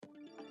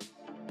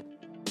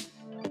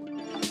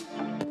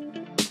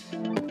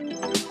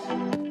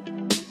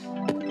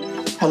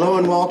Hello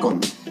and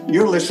welcome.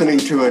 You're listening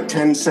to a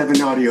TEN7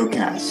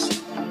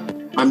 audiocast.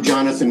 I'm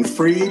Jonathan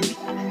Freed,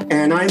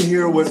 and I'm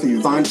here with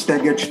Yvonne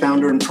Stegich,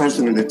 founder and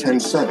president of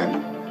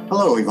TEN7.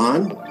 Hello,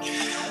 Yvonne.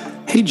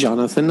 Hey,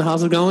 Jonathan.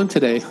 How's it going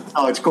today?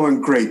 Oh, it's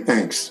going great,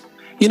 thanks.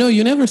 You know,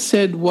 you never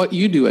said what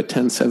you do at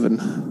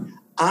TEN7.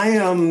 I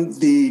am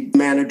the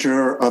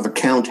manager of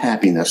account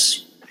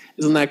happiness.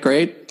 Isn't that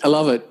great? I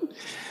love it.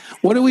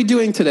 What are we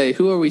doing today?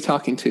 Who are we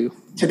talking to?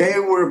 Today,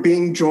 we're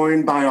being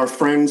joined by our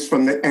friends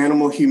from the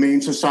Animal Humane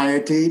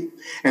Society,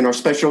 and our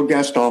special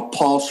guests are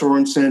Paul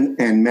Sorenson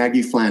and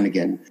Maggie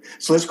Flanagan.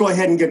 So let's go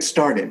ahead and get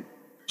started.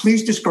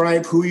 Please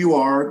describe who you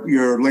are,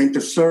 your length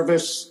of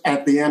service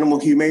at the Animal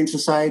Humane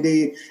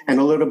Society, and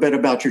a little bit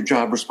about your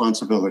job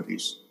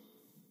responsibilities.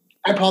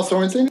 I'm Paul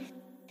Sorenson.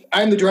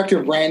 I'm the director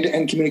of brand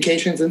and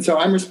communications, and so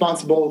I'm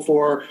responsible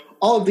for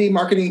all of the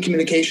marketing and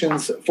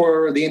communications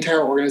for the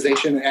entire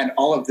organization and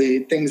all of the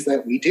things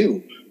that we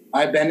do.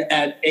 I've been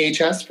at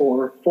AHS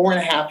for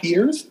 4.5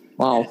 years.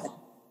 Wow.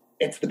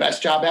 It's the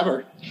best job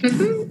ever.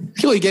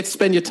 You get to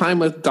spend your time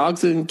with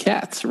dogs and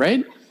cats,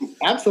 right?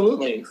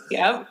 Absolutely.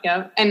 Yep.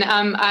 And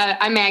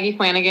I'm Maggie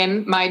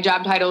Flanagan. My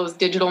job title is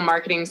Digital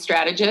Marketing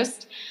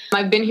Strategist.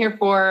 I've been here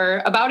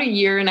for about 1.5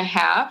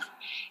 years.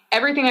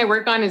 Everything I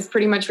work on is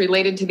pretty much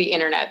related to the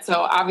internet.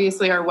 So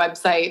obviously our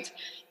website,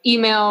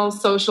 email,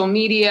 social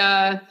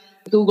media,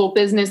 Google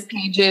business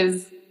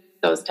pages,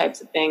 those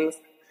types of things.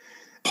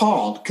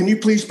 Paul, can you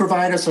please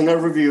provide us an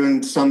overview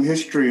and some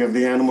history of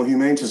the Animal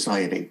Humane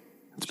Society?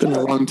 It's been a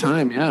long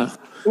time, yeah.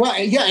 Well,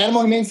 yeah,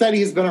 Animal Humane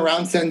Society has been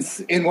around since,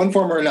 in one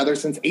form or another,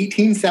 since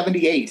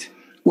 1878.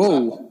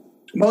 Whoa.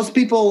 Most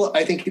people,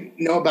 I think,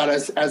 know about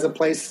us as a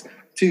place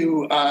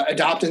to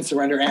adopt and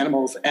surrender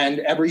animals. And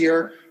every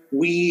year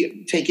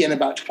we take in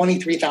about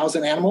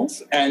 23,000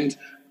 animals. And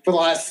for the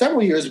last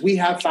several years, we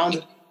have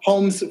found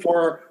homes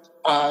for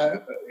an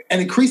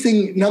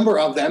increasing number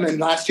of them. And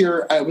last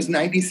year it was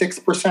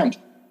 96%.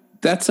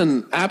 That's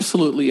an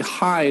absolutely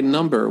high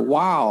number.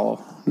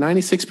 Wow.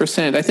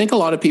 96%. I think a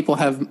lot of people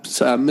have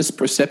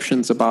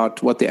misperceptions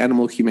about what the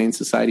Animal Humane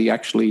Society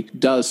actually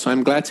does. So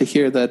I'm glad to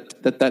hear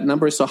that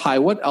number is so high.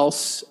 What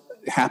else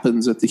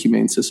happens at the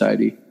Humane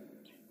Society?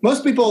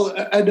 Most people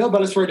know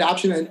about us for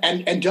adoption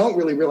and don't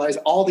really realize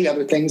all the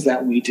other things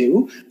that we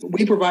do.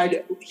 We provide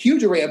a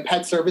huge array of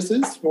pet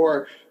services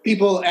for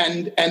people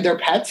and their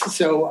pets.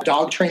 So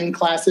dog training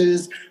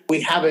classes. We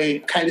have a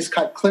Kindness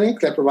Cut clinic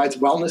that provides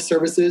wellness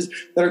services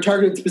that are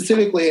targeted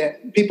specifically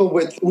at people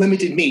with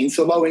limited means,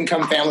 so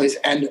low-income families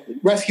and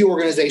rescue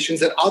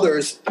organizations and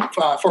others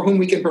for whom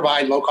we can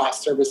provide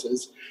low-cost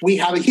services. We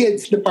have a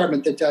kids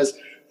department that does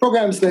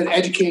programs that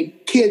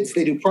educate kids.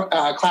 They do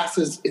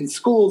classes in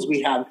schools.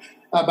 We have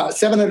about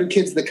 700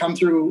 kids that come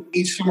through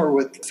each summer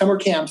with summer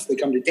camps. They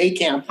come to day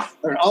camp,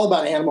 learn all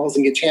about animals,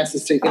 and get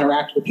chances to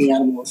interact with the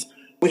animals.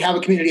 We have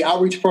a community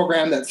outreach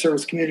program that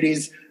serves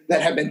communities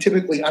that have been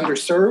typically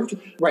underserved.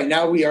 Right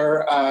now we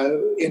are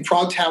in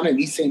Frogtown and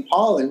East St.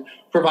 Paul and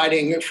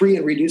providing free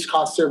and reduced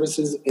cost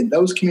services in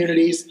those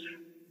communities.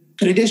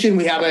 In addition,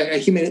 we have a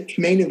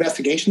humane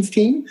investigations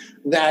team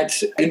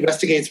that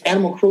investigates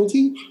animal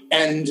cruelty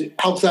and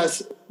helps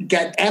us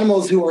get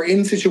animals who are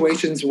in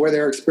situations where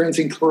they're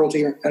experiencing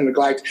cruelty and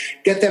neglect,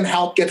 get them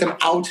help, get them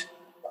out,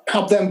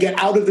 help them get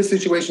out of the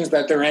situations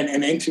that they're in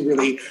and into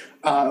really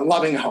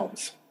loving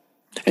homes.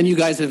 And you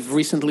guys have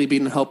recently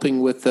been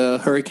helping with the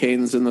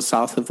hurricanes in the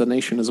south of the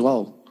nation as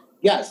well.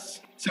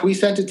 Yes. So we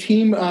sent a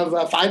team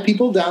of 5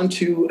 people down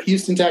to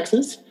Houston,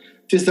 Texas,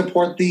 to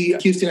support the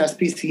Houston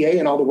SPCA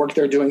and all the work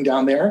they're doing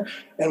down there.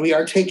 And we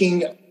are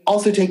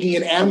also taking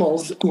in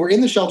animals who were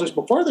in the shelters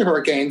before the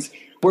hurricanes.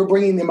 We're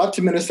bringing them up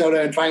to Minnesota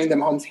and finding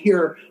them homes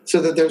here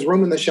so that there's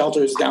room in the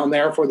shelters down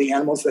there for the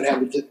animals that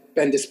have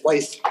been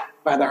displaced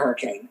by the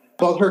hurricane.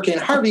 Both Hurricane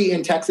Harvey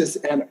in Texas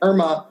and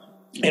Irma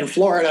in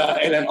Florida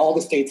and in all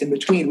the states in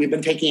between, we've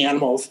been taking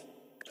animals.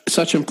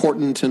 Such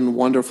important and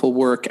wonderful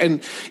work.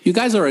 And you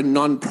guys are a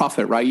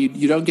nonprofit, right?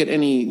 You don't get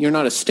any, you're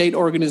not a state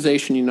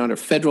organization, you're not a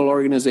federal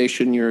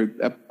organization, you're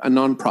a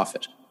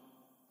nonprofit.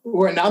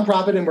 We're a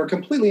nonprofit and we're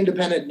completely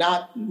independent,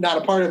 not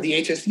a part of the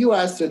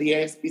HSUS or the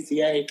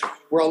ASPCA.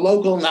 We're a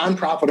local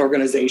nonprofit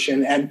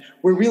organization, and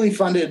we're really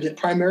funded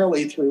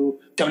primarily through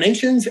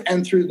donations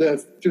and through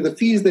the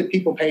fees that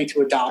people pay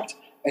to adopt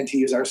and to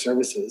use our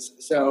services.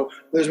 So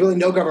there's really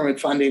no government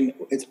funding.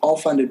 It's all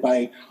funded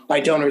by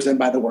donors and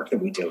by the work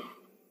that we do.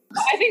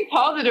 I think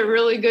Paul did a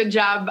really good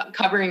job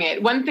covering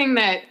it. One thing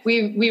that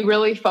we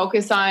really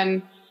focus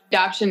on,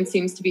 adoption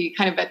seems to be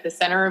kind of at the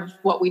center of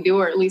what we do,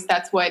 or at least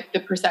that's what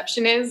the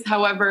perception is.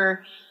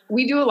 However,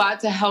 we do a lot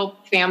to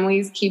help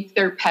families keep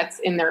their pets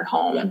in their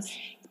home. Yes.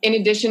 In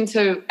addition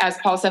to, as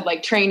Paul said,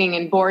 like training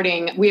and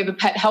boarding, we have a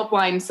pet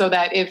helpline so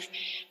that if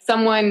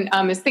someone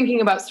is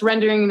thinking about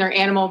surrendering their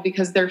animal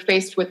because they're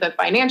faced with a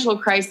financial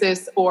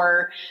crisis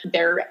or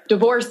they're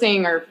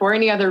divorcing or for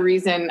any other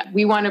reason,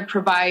 we want to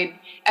provide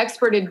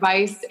expert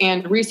advice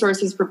and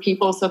resources for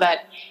people so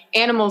that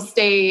animals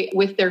stay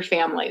with their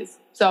families.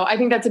 So I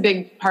think that's a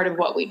big part of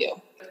what we do.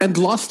 And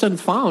lost and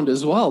found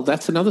as well.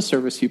 That's another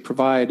service you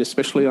provide,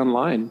 especially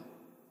online.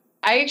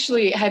 I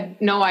actually had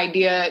no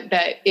idea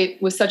that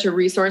it was such a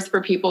resource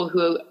for people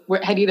who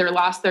had either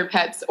lost their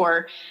pets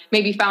or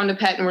maybe found a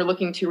pet and were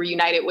looking to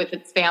reunite it with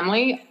its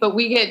family. But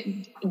we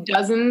get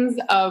dozens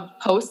of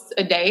posts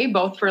a day,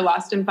 both for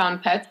lost and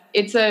found pets.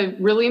 It's a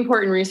really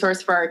important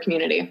resource for our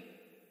community.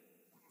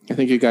 I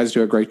think you guys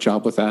do a great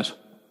job with that.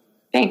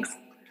 Thanks.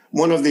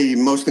 One of the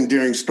most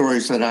endearing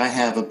stories that I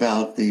have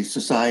about the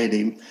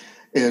society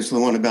is the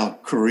one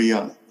about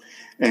Korea.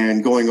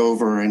 And going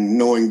over and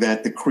knowing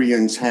that the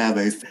Koreans have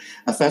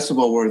a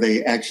festival where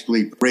they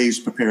actually raise,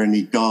 prepare, and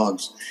eat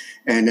dogs.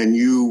 And then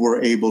you were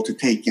able to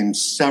take in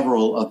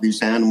several of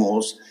these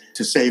animals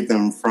to save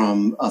them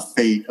from a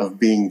fate of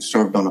being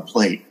served on a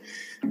plate.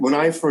 When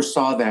I first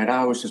saw that,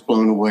 I was just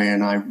blown away,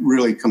 and I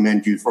really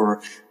commend you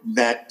for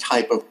that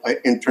type of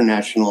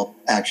international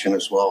action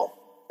as well.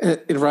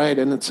 Right,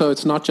 and so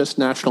it's not just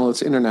national,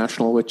 it's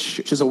international, which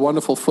is a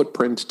wonderful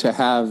footprint to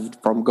have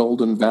from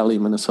Golden Valley,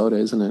 Minnesota,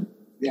 isn't it?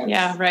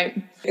 Yeah,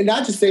 right. And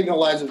not just saving the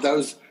lives of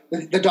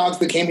the dogs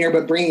that came here,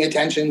 but bringing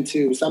attention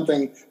to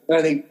something that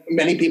I think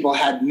many people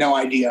had no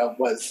idea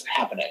was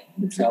happening.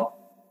 So,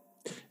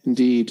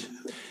 indeed.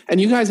 And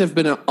you guys have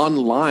been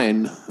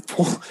online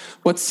for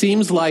what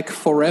seems like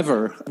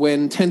forever.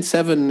 When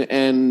TEN7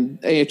 and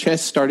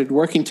AHS started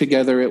working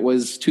together, it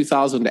was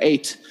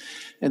 2008.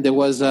 And there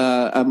was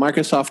a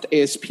Microsoft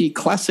ASP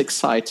Classic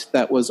site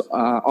that was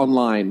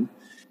online.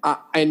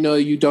 I know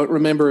you don't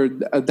remember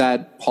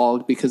that, Paul,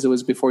 because it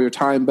was before your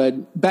time,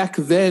 but back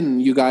then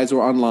you guys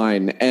were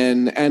online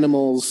and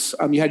animals,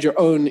 you had your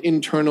own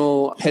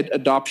internal pet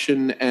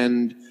adoption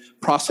and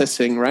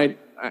processing, right?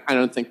 I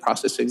don't think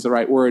processing is the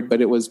right word,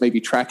 but it was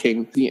maybe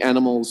tracking the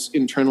animals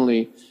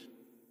internally.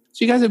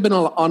 So you guys have been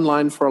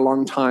online for a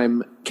long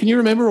time. Can you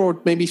remember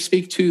or maybe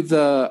speak to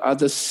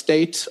the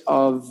state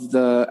of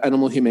the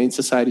Animal Humane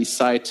Society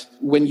site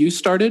when you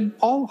started,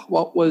 Paul?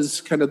 What was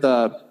kind of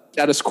the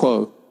status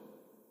quo?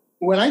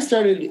 When I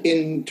started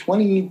in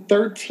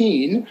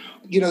 2013,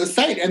 the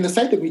site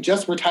that we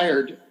just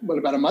retired,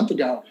 about a month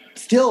ago,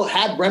 still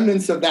had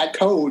remnants of that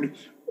code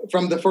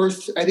from the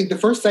first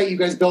site you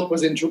guys built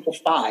was in Drupal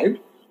 5.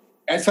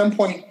 At some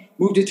point,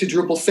 moved it to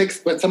Drupal 6,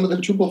 but some of the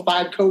Drupal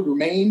 5 code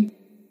remained.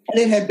 And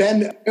it had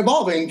been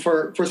evolving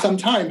for some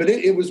time, but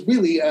it was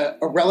really a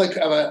relic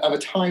of a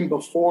time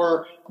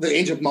before the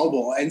age of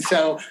mobile. And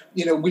so,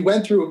 we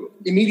went through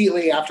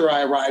immediately after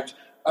I arrived,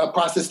 a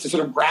process to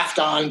sort of graft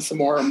on some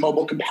more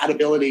mobile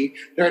compatibility.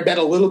 There had been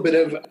a little bit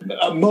of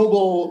a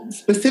mobile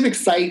specific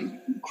site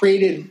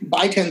created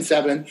by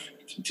TEN7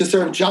 to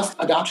serve just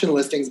adoption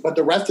listings, but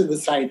the rest of the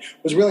site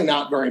was really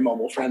not very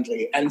mobile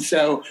friendly. And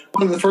so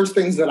one of the first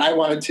things that I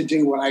wanted to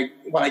do when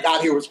I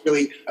got here was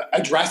really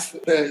address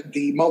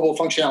the mobile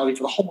functionality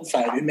for the whole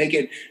site and make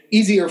it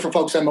easier for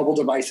folks on mobile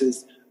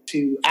devices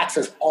to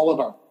access all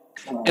of our.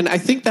 And I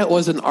think that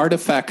was an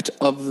artifact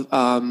of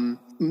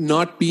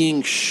not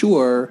being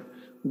sure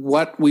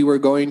what we were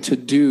going to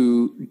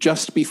do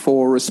just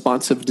before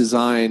responsive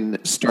design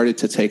started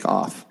to take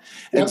off.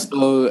 Yep. And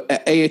so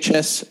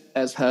AHS,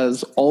 as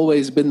has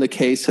always been the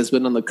case, has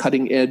been on the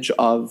cutting edge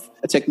of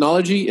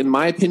technology, in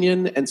my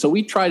opinion. And so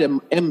we tried an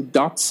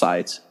M.dot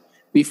site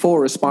before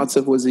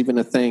responsive was even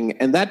a thing.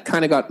 And that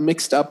kind of got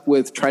mixed up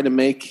with trying to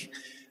make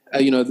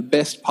the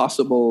best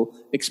possible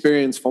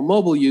experience for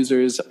mobile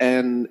users.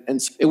 And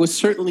it was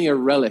certainly a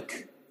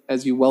relic,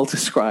 as you well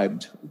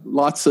described.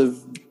 Lots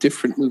of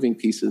different moving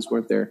pieces,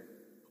 weren't there?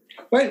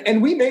 Right,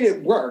 and we made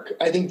it work.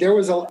 I think there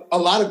was a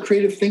lot of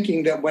creative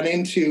thinking that went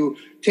into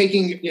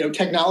taking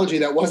technology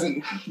that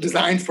wasn't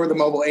designed for the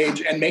mobile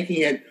age and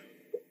making it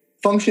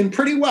function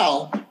pretty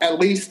well, at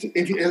least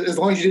as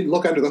long as you didn't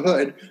look under the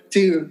hood,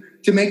 to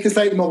make the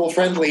site mobile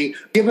friendly,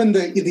 given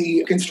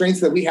the constraints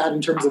that we had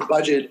in terms of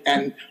budget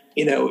and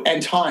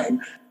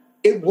time.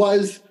 It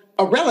was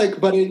a relic,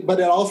 but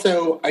it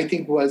also, I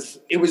think, was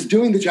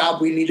doing the job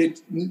we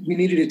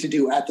needed it to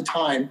do at the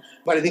time.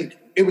 But I think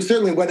it was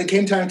certainly when it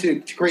came time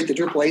to create the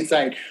Drupal 8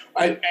 site,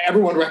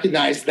 everyone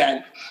recognized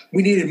that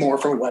we needed more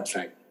from a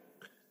website.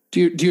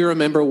 Do you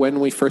remember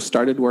when we first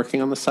started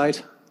working on the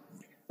site?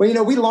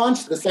 Well, we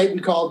launched the site we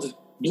called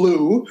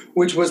Blue,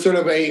 which was sort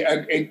of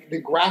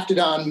a grafted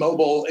on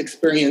mobile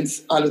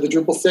experience onto the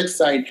Drupal 6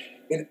 site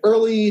in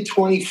early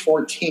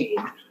 2014.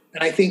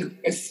 And I think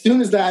as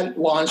soon as that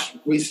launched,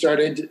 we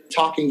started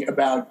talking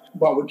about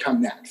what would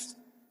come next.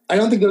 I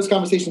don't think those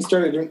conversations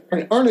started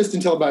in earnest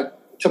until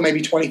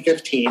maybe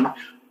 2015.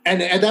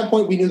 And at that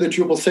point, we knew that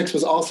Drupal 6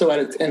 was also at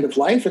its end of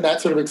life, and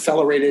that sort of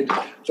accelerated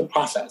the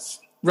process.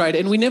 Right,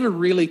 and we never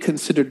really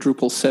considered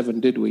Drupal 7,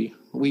 did we?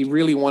 We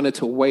really wanted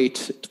to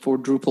wait for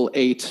Drupal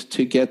 8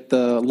 to get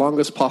the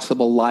longest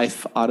possible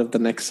life out of the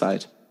next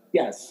site.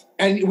 Yes,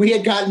 and we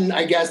had gotten,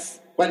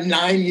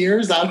 9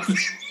 years out of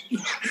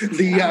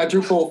the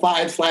Drupal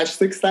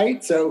 5/6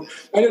 site, so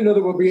I don't know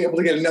that we'll be able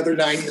to get another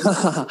 9 years.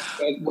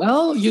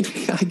 Well,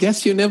 I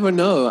guess you never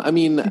know. I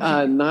mean,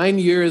 9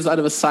 years out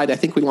of a site, I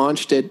think we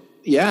launched it.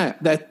 Yeah,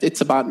 that it's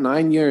about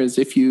 9 years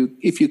if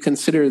you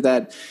consider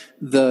that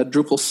the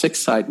Drupal 6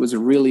 site was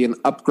really an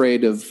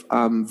upgrade of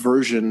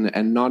version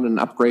and not an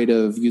upgrade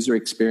of user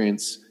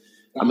experience.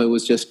 It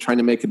was just trying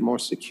to make it more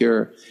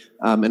secure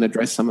and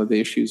address some of the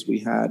issues we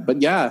had.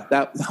 But yeah,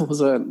 that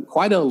was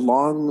quite a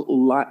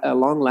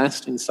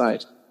long-lasting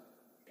site.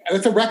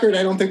 It's a record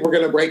I don't think we're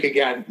going to break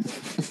again.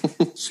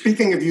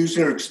 Speaking of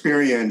user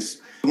experience,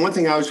 one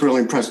thing I was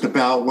really impressed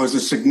about was a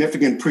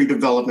significant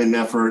pre-development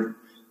effort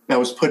that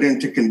was put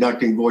into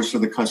conducting voice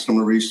of the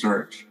customer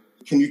research.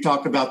 Can you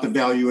talk about the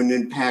value and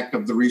impact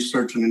of the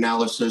research and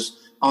analysis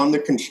on the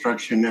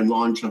construction and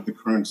launch of the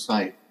current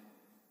site?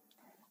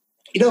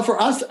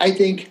 For us, I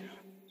think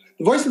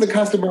the voice of the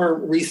customer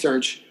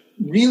research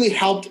really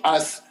helped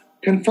us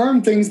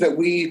confirm things that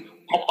we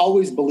had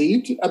always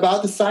believed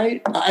about the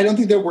site. I don't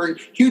think there were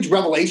huge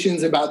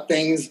revelations about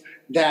things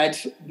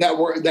that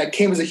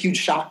came as a huge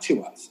shock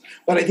to us.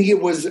 But I think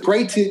it was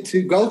great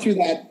to go through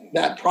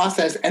that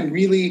process and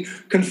really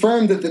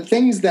confirm that the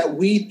things that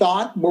we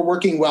thought were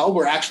working well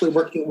were actually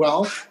working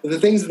well. The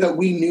things that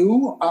we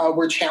knew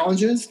were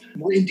challenges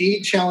were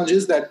indeed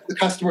challenges that the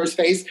customers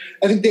face.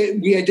 I think that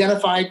we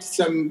identified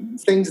some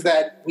things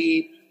that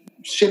we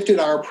shifted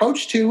our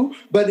approach to,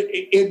 but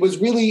it was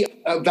really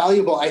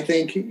valuable, I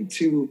think,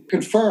 to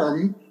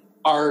confirm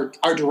our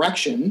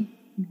direction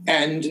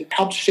and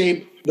help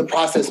shape the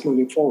process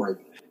moving forward.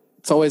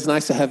 It's always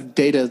nice to have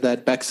data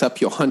that backs up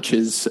your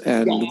hunches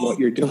and what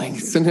you're doing,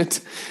 isn't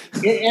it?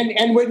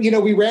 And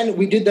when,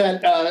 we did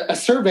a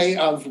survey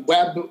of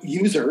web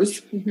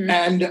users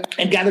and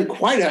gathered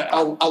quite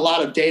a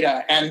lot of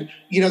data. And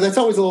that's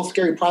always a little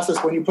scary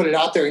process when you put it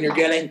out there and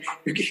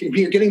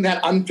you're getting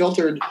that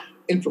unfiltered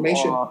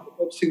information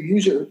to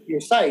use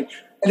your site.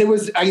 And it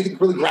was, I think,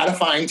 really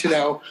gratifying to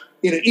know,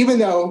 even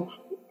though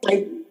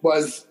it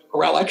was a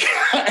relic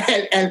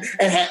and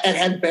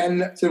had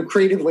been sort of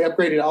creatively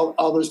upgraded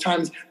all those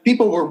times,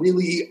 people were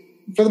really,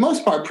 for the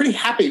most part, pretty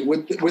happy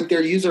with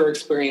their user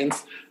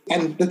experience.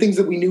 And the things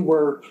that we knew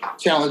were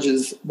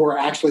challenges were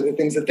actually the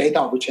things that they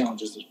thought were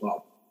challenges as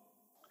well.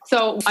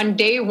 So on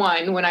day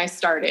one, when I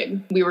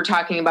started, we were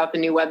talking about the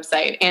new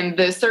website, and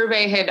the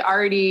survey had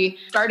already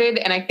started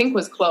and I think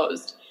was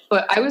closed.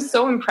 But I was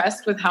so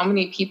impressed with how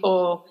many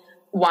people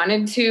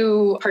wanted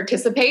to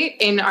participate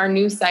in our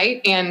new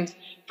site. And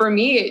for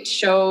me, it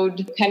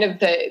showed kind of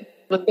the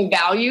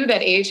value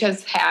that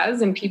AHS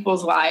has in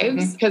people's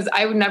lives, because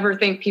I would never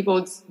think people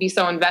would be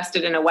so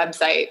invested in a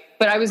website.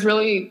 But I was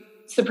really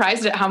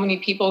surprised at how many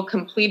people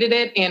completed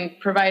it and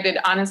provided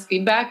honest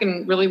feedback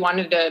and really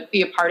wanted to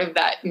be a part of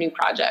that new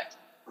project.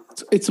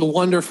 It's a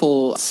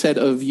wonderful set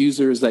of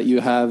users that you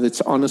have.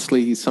 It's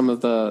honestly some of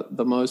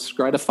the most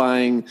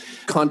gratifying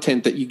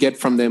content that you get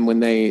from them when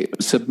they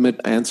submit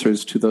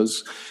answers to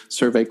those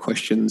survey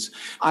questions.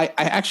 I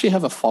actually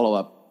have a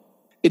follow-up.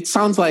 It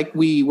sounds like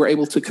we were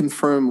able to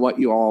confirm what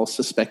you all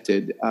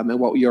suspected and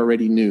what we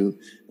already knew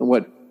and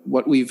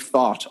what we've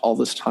thought all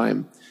this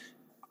time.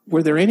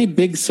 Were there any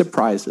big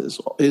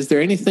surprises? Is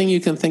there anything you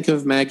can think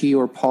of, Maggie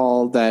or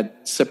Paul,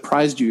 that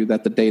surprised you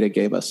that the data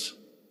gave us?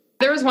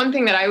 There was one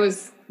thing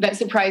that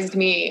surprised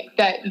me,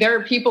 that there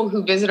are people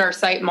who visit our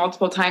site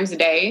multiple times a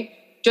day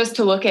just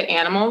to look at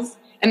animals,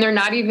 and they're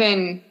not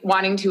even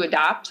wanting to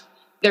adopt.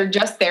 They're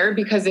just there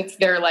because it's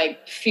their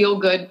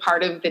feel-good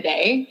part of the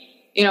day.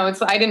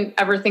 I didn't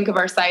ever think of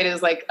our site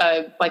as like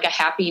a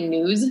happy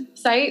news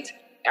site.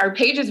 Our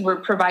pages were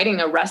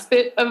providing a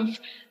respite of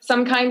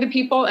some kind to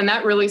people, and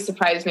that really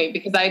surprised me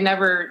because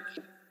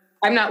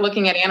I'm not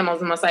looking at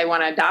animals unless I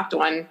want to adopt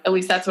one. At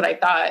least that's what I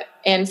thought.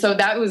 And so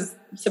that was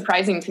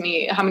surprising to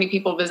me, how many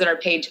people visit our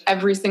page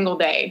every single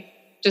day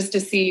just to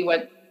see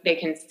what they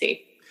can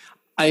see.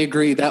 I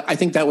agree. I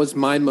think that was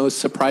my most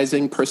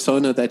surprising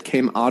persona that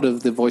came out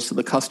of the voice of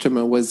the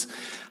customer. Was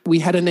we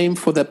had a name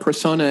for that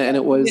persona, and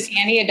it was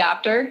Annie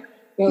Adopter.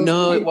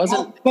 No, it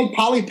wasn't. Like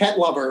Polly Pet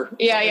Lover.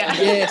 Yeah.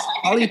 Yes,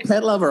 Polly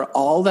Pet Lover.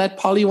 All that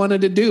Polly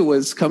wanted to do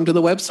was come to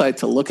the website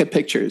to look at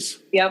pictures.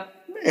 Yep.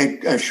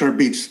 It sure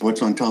beats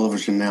what's on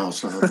television now.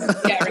 So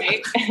yeah,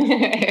 right.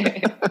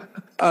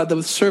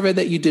 The survey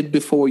that you did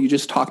before, you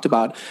just talked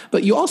about,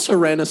 but you also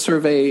ran a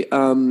survey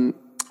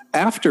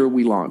after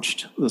we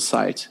launched the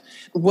site.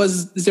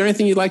 Is there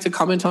anything you'd like to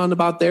comment on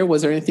about there?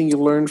 Was there anything you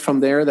learned from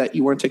there that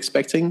you weren't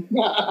expecting? So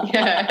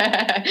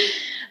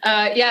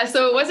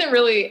it wasn't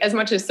really as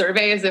much a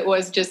survey as it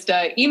was just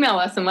email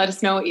us and let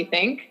us know what you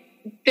think.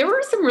 There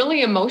were some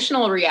really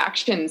emotional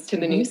reactions to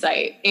the new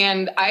site,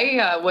 and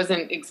I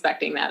wasn't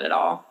expecting that at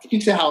all.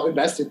 Speaks to how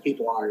invested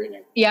people are in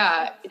it.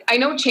 Yeah, I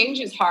know change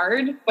is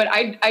hard, but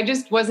I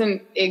just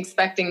wasn't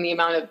expecting the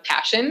amount of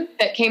passion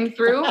that came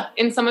through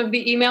in some of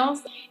the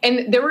emails.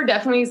 And there were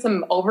definitely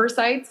some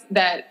oversights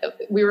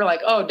that we were like,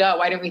 oh, duh,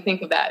 why didn't we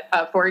think of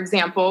that? For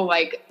example,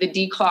 like the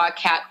declaw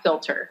cat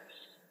filter.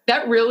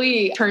 That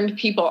really turned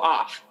people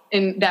off,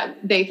 and that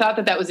they thought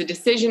that was a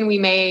decision we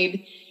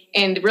made.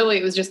 And really,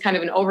 it was just kind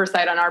of an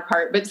oversight on our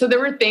part. But so there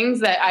were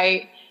things that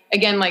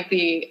again, like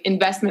the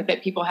investment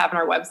that people have on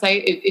our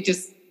website, it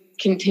just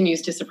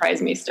continues to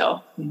surprise me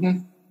still. Mm-hmm.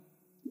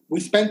 We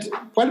spent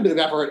quite a bit of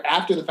effort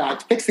after the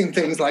fact fixing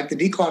things like the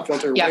declaw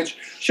filter, which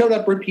showed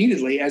up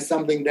repeatedly as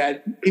something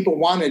that people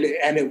wanted.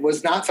 And it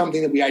was not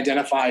something that we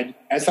identified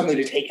as something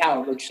to take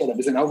out, which showed up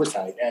as an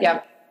oversight.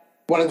 And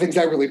one of the things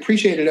I really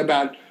appreciated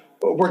about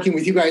working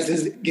with you guys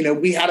is,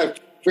 we had a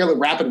fairly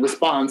rapid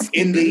response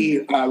in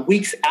the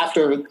weeks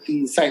after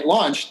the site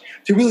launched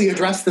to really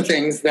address the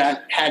things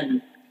that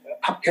had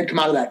come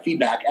out of that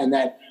feedback, and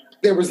that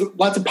there was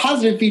lots of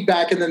positive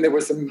feedback, and then there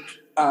was some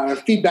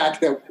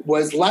feedback that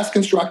was less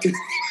constructive.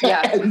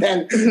 Yeah. And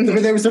then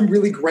there were some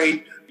really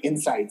great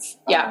insights,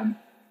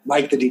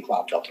 like the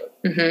decloud filter.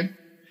 Mm-hmm.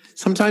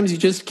 Sometimes you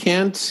just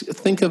can't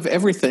think of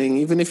everything.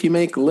 Even if you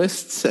make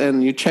lists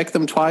and you check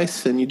them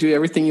twice and you do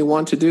everything you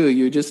want to do,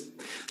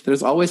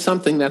 there's always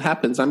something that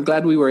happens. I'm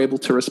glad we were able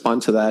to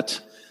respond to that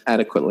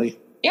adequately.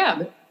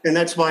 Yeah. And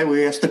that's why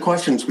we ask the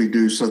questions we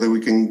do, so that we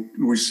can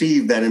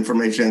receive that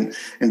information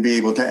and be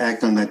able to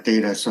act on that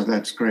data. So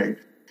that's great.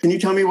 Can you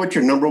tell me what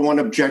your number one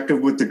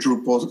objective with the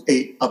Drupal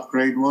 8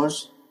 upgrade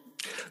was?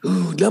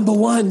 Ooh, number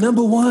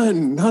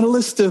one, not a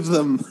list of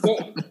them.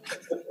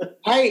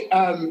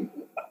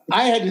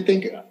 I had to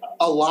think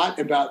a lot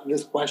about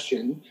this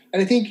question.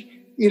 And I think,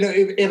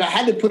 if I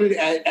had to put it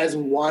as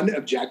one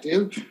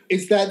objective,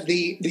 it's that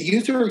the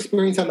user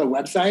experience on the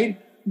website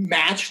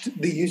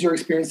matched the user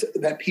experience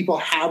that people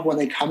have when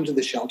they come to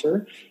the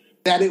shelter,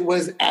 that it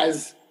was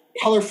as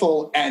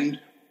colorful and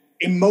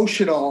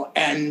emotional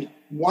and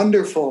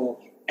wonderful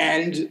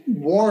and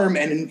warm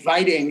and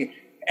inviting,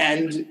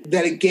 and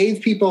that it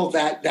gave people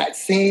that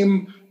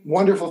same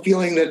wonderful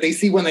feeling that they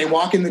see when they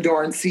walk in the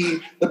door and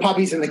see the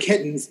puppies and the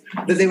kittens,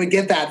 that they would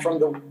get that from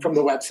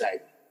the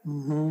website.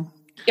 Mm-hmm.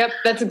 Yep,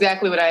 that's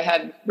exactly what I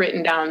had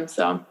written down.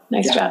 So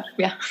nice job.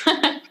 Yeah.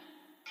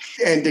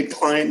 And did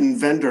client and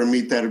vendor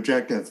meet that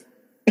objective?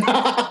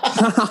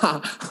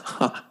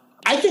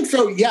 I think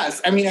so, yes.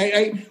 I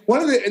mean,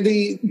 one of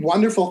the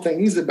wonderful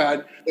things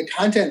about the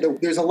content,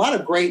 there's a lot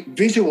of great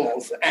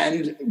visuals.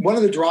 And one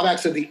of the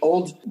drawbacks of the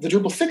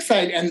Drupal 6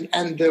 site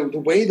and the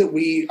way that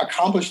we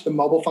accomplished the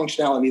mobile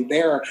functionality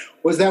there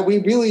was that we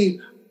really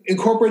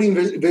incorporating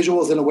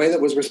visuals in a way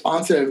that was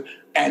responsive,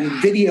 and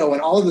video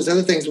and all of those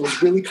other things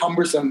was really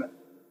cumbersome.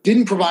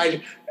 Didn't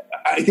provide,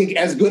 I think,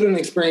 as good an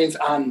experience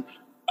on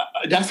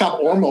desktop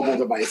or mobile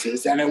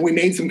devices. And we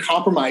made some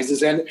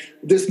compromises. And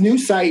this new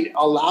site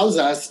allows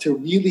us to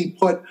really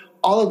put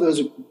all of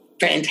those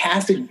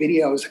fantastic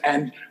videos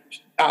and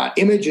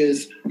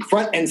images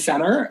front and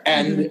center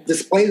and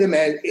display them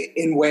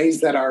in ways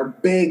that are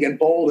big and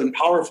bold and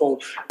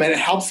powerful. And it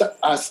helps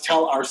us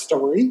tell our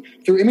story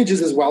through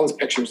images as well as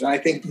pictures. And I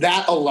think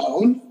that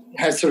alone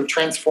has sort of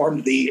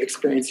transformed the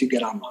experience you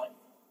get online.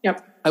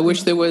 Yep. I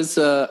wish there was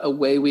a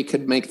way we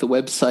could make the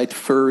website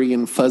furry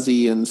and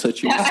fuzzy and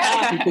such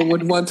people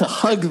would want to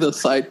hug the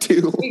site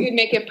too. We could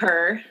make it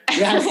purr.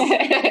 Yes.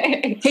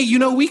 Hey,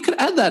 we could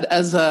add that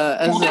as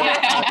a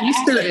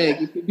Easter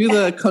egg. If you do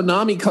the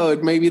Konami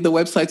code, maybe the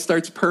website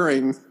starts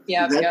purring.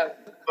 Yep.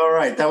 All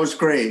right, that was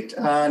great.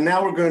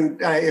 Now we're going,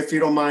 if you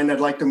don't mind,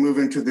 I'd like to move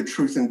into the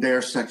truth and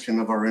dare section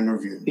of our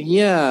interview.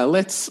 Yeah,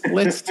 let's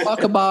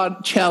talk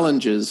about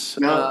challenges.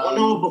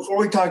 No, before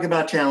we talk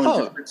about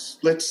challenges,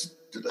 let's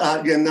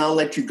and I'll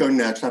let you go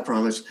next, I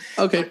promise.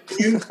 Okay. Can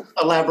you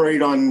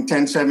elaborate on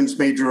TEN7's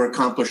major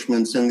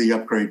accomplishments in the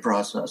upgrade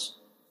process?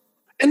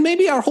 And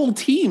maybe our whole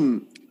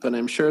team, but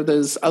I'm sure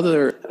there's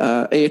other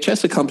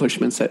AHS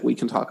accomplishments that we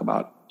can talk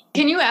about.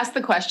 Can you ask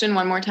the question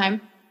one more time?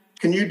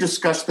 Can you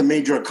discuss the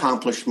major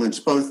accomplishments,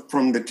 both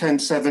from the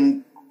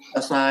TEN7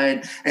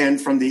 side and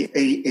from the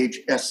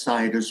AHS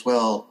side as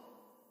well?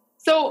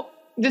 So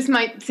this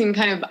might seem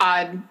kind of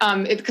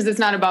odd because it's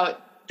not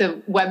about the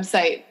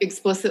website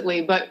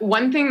explicitly, but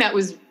one thing that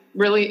was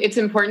really, it's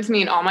important to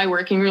me in all my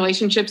working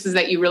relationships is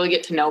that you really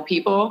get to know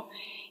people.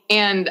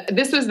 And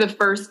this was the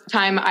first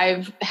time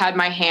I've had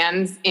my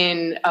hands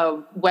in a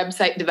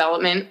website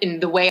development in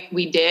the way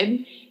we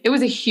did. It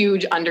was a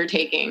huge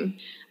undertaking.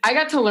 I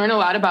got to learn a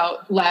lot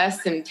about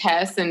Les and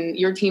Tess and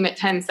your team at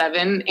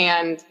TEN7,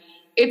 and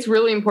it's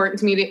really important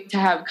to me to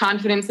have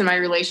confidence in my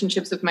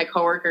relationships with my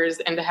coworkers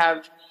and to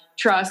have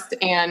trust.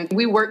 And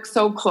we work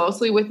so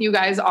closely with you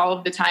guys all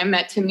of the time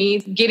that to me,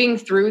 getting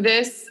through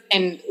this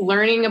and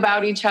learning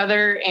about each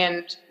other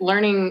and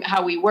learning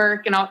how we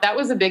work and all, that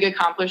was a big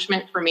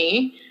accomplishment for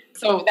me.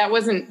 So that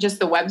wasn't just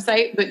the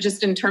website, but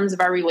just in terms of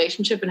our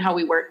relationship and how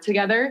we work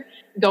together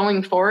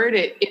going forward,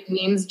 it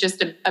means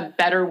just a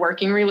better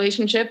working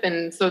relationship.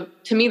 And so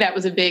to me, that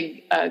was a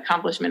big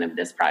accomplishment of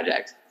this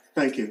project.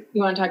 Thank you.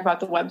 You want to talk about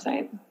the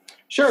website?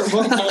 Sure.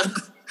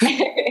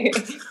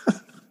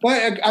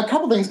 Well, a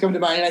couple things come to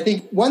mind. I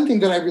think one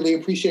thing that I really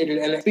appreciated,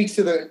 and it speaks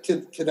to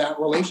that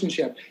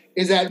relationship,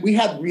 is that we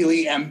had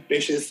really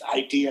ambitious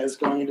ideas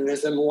going into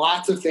this, and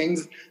lots of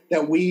things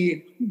that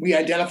we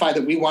identified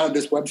that we wanted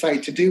this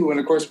website to do. And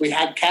of course, we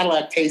had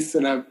Cadillac tastes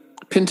and a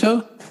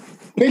Pinto,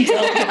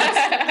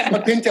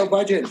 a Pinto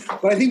budget.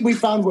 But I think we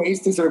found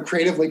ways to sort of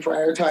creatively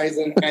prioritize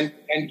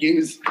and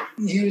use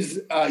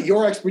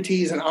your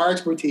expertise and our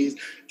expertise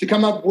to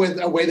come up with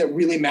a way that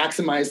really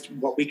maximized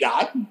what we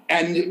got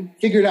and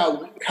figured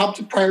out how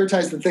to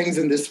prioritize the things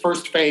in this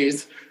first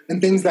phase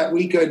and things that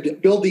we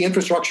could build the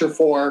infrastructure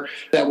for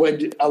that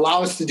would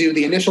allow us to do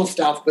the initial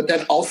stuff, but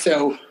then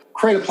also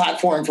create a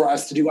platform for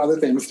us to do other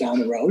things down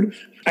the road.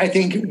 I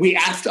think we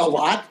asked a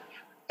lot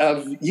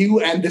of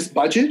you and this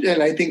budget,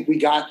 and I think we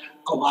got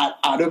a lot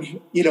out of,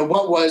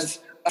 what was,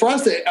 for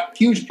us, a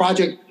huge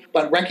project,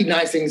 but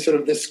recognizing sort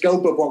of the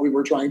scope of what we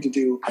were trying to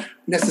do,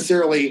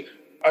 necessarily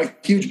a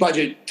huge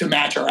budget to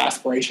match our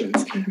aspirations.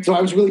 Mm-hmm. So I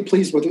was really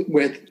pleased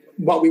with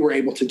what we were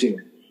able to do.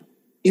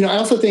 I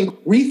also think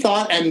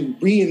rethought and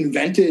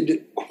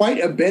reinvented quite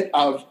a bit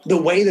of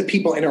the way that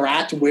people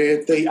interact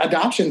with the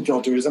adoption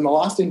filters and the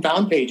lost and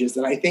found pages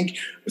that I think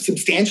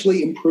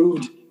substantially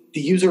improved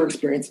the user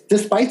experience,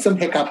 despite some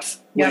hiccups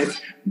with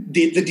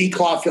the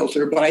declaw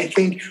filter. But I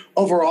think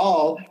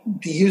overall,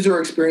 the user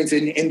experience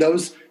in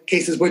those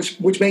cases,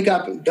 which make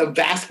up the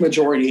vast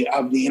majority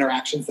of the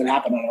interactions that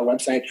happen on our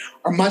website,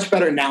 are much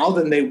better now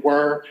than they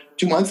were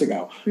 2 months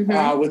ago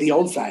with the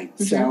old site.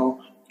 Mm-hmm.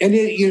 So, and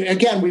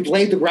again, we've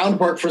laid the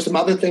groundwork for some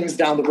other things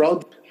down the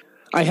road.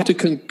 I have to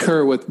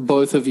concur with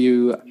both of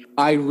you.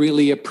 I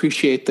really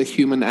appreciate the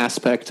human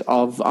aspect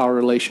of our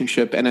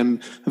relationship, and I'm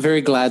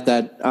very glad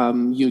that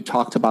you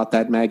talked about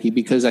that, Maggie,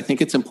 because I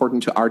think it's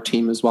important to our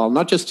team as well,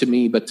 not just to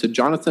me, but to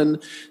Jonathan,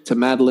 to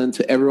Madeline,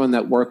 to everyone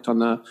that worked on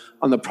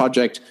the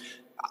project.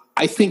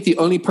 I think the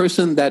only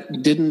person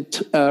that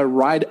didn't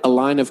write a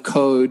line of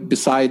code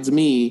besides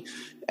me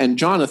and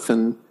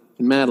Jonathan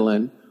and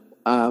Madeline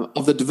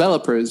of the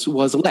developers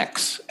was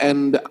Lex.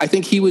 And I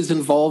think he was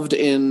involved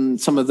in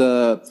some of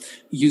the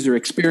user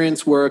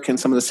experience work and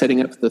some of the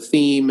setting up the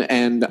theme,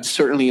 and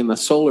certainly in the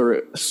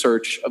Solar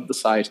search of the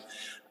site.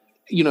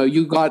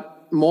 You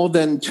got more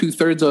than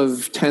 2/3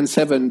 of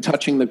TEN7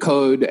 touching the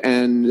code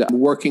and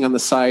working on the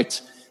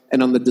site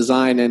and on the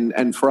design.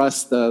 And for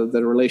us,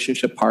 the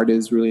relationship part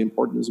is really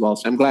important as well.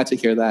 So I'm glad to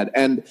hear that.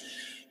 And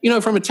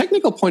from a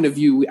technical point of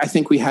view, I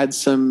think we had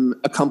some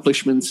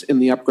accomplishments in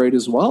the upgrade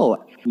as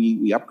well.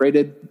 We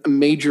upgraded a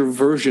major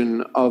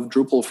version of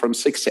Drupal from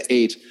 6 to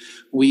 8.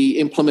 We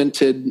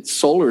implemented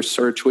Solar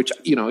Search, which,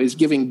 is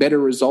giving better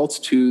results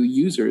to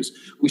users.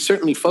 We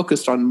certainly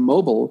focused on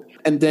mobile.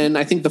 And then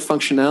I think the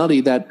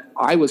functionality that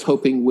I was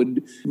hoping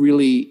would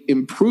really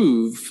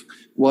improve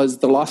was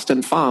the lost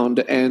and found.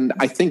 And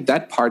I think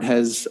that part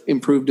has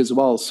improved as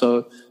well.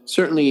 So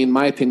certainly, in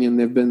my opinion,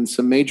 there have been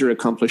some major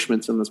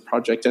accomplishments in this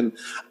project. And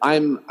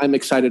I'm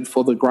excited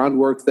for the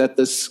groundwork that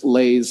this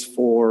lays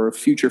for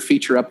future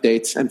feature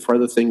updates and for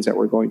other things that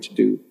we're going to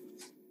do.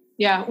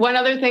 Yeah. One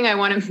other thing I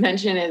want to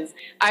mention is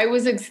I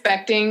was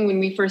expecting when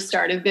we first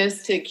started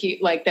this to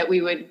keep that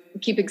we would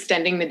keep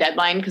extending the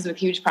deadline, because with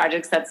huge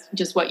projects, that's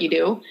just what you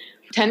do.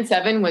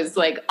 TEN7 was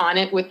on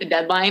it with the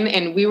deadline,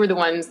 and we were the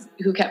ones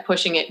who kept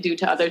pushing it due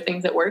to other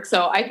things at work.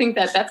 So I think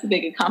that's a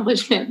big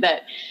accomplishment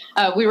that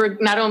we were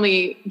not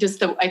only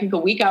just I think a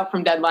week out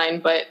from deadline,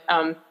 but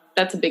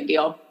that's a big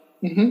deal.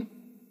 Mm-hmm.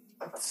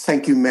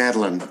 Thank you,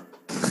 Madeline.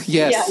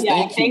 Yes,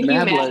 thank you,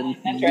 Madeline.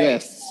 That's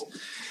right.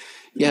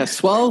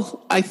 Yes.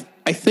 Well,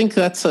 I think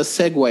that's a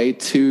segue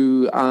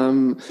to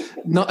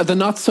the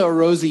not so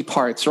rosy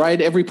parts, right?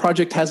 Every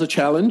project has a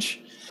challenge.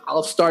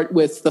 I'll start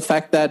with the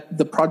fact that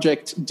the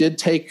project did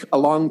take a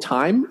long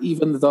time,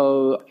 even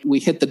though we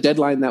hit the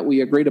deadline that we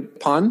agreed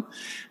upon.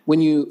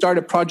 When you start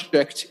a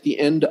project at the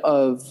end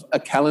of a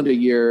calendar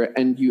year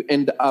and you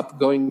end up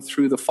going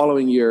through the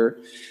following year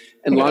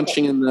and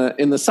launching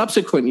in the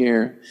subsequent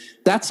year,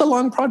 that's a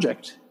long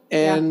project.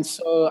 And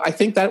so I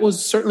think that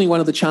was certainly one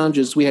of the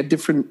challenges. We had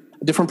different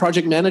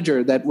project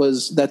manager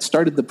that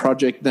started the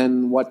project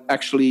than what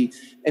actually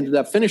ended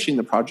up finishing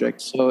the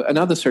project. So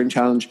another certain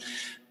challenge.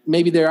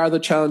 Maybe there are other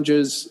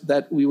challenges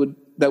that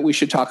we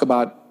should talk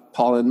about,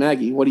 Paul and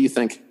Maggie. What do you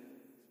think?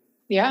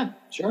 Yeah,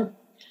 sure.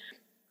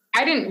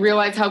 I didn't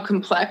realize how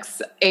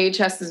complex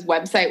AHS's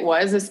website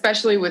was,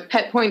 especially with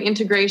pet point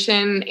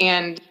integration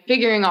and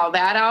figuring all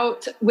that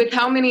out. With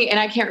how many, and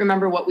I can't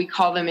remember what we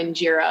call them in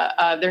Jira.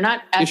 They're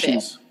not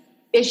epic.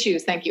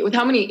 Issues, thank you. With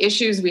how many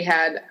issues we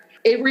had,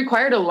 it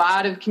required a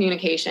lot of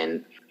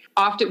communication.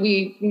 Often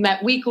we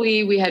met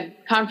weekly, we had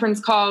conference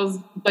calls,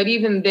 but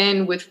even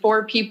then with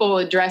 4 people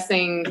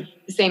addressing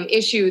the same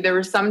issue, there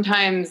was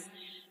sometimes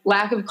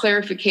lack of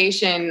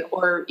clarification,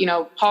 or,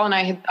 Paul and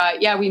I had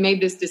thought, we made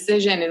this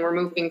decision and we're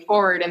moving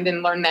forward, and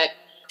then learned that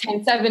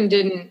TEN7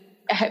 didn't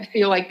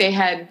feel like they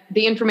had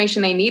the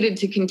information they needed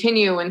to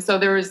continue. And so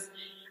there was,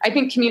 I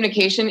think,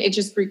 communication, it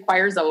just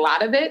requires a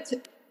lot of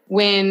it.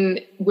 When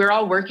we're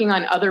all working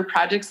on other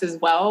projects as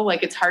well,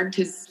 it's hard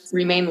to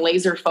remain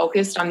laser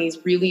focused on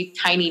these really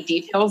tiny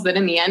details that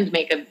in the end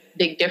make a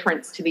big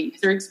difference to the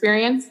user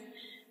experience.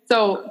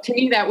 So to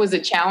me, that was a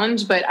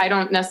challenge, but I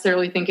don't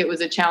necessarily think it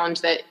was a challenge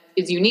that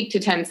is unique to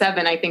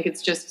TEN7. I think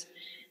it's just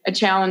a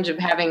challenge of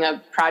having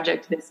a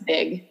project this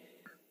big.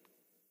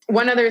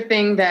 One other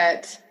thing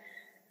that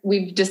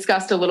we've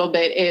discussed a little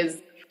bit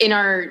is in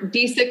our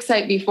D6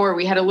 site before,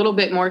 we had a little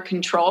bit more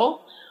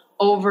control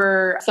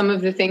over some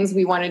of the things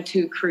we wanted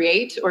to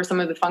create or some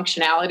of the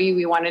functionality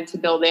we wanted to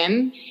build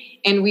in.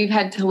 And we've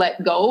had to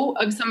let go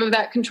of some of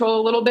that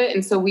control a little bit.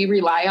 And so we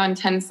rely on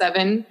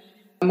TEN7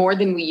 more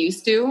than we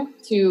used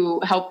to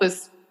help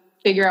us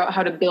figure out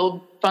how to build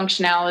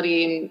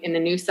functionality in the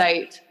new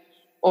site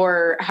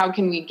or how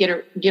can we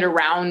get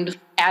around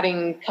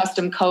adding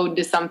custom code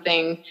to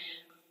something.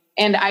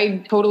 And I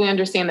totally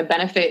understand the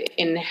benefit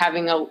in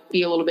having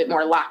be a little bit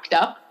more locked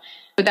up,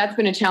 but that's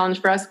been a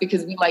challenge for us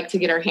because we like to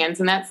get our hands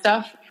in that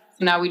stuff.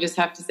 So now we just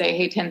have to say,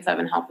 hey,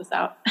 TEN7, help us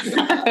out.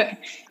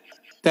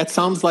 That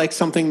sounds like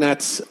something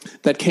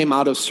that came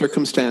out of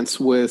circumstance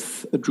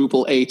with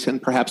Drupal 8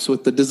 and perhaps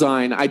with the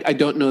design. I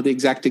don't know the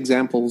exact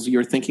examples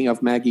you're thinking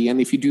of, Maggie. And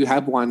if you do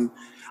have one,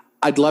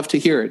 I'd love to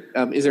hear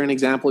it. Is there an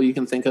example you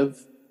can think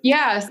of?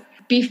 Yes.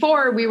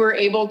 Before, we were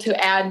able to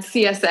add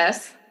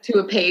CSS to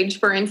a page,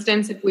 for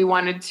instance, if we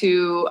wanted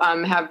to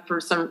have, for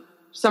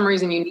some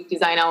reason, unique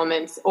design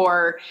elements,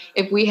 or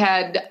if we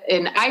had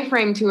an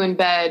iframe to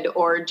embed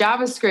or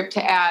JavaScript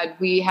to add,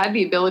 we had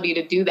the ability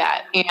to do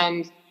that.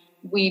 And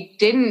we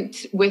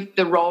didn't with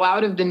the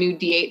rollout of the new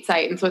D8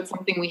 site, and so it's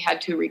something we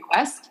had to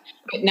request.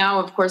 But now,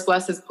 of course,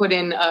 Les has put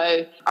in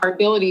our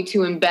ability to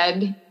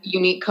embed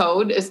unique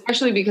code,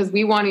 especially because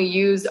we want to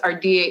use our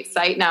D8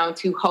 site now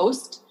to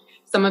host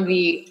some of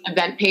the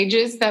event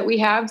pages that we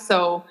have.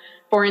 So,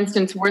 for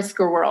instance,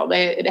 Whisker World,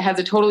 it has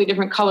a totally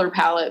different color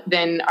palette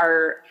than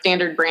our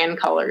standard brand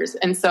colors.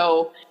 And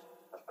so,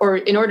 or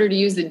in order to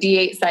use the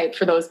D8 site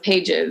for those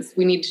pages,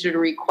 we need to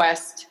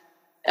request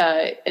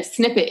a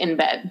snippet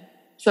embed.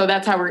 So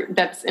that's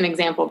an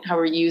example of how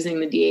we're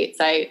using the D8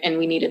 site, and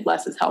we needed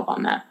Les's help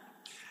on that.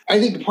 I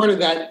think part of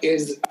that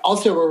is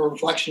also a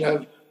reflection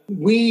of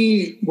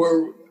we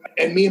were,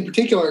 and me in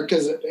particular,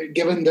 because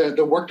given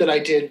the work that I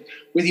did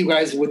with you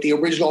guys with the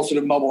original sort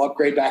of mobile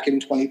upgrade back in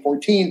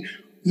 2014,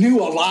 knew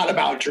a lot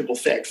about Drupal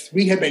 6.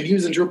 We had been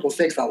using Drupal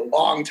 6 a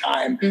long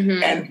time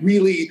and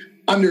really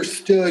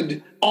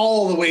understood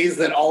all the ways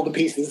that all the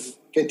pieces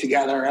fit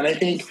together. And I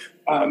think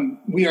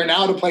we are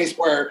now at a place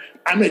where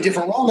I'm in a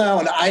different role now,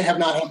 and I have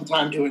not had the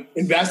time to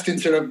invest in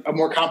sort of a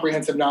more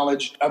comprehensive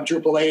knowledge of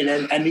Drupal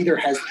 8, and neither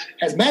has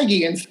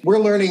Maggie. And we're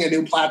learning a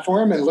new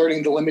platform and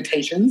learning the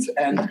limitations.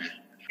 And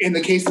in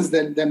the cases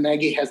that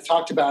Maggie has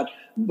talked about,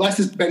 Les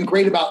has been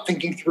great about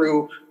thinking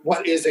through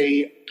what is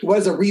a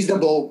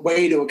reasonable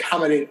way to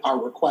accommodate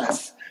our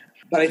requests.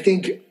 But I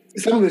think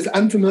some of his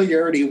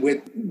unfamiliarity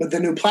with the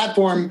new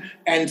platform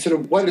and sort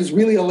of what is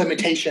really a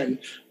limitation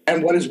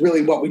and what is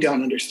really what we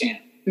don't understand.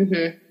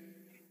 Mm-hmm.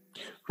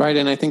 Right,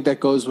 and I think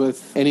that goes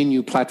with any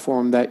new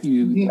platform that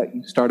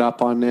you start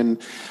up on. And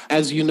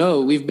as you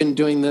know, we've been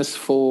doing this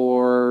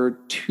for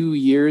 2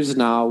 years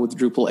now with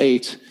Drupal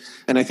 8.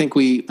 And I think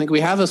we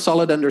have a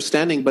solid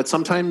understanding, but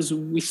sometimes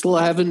we still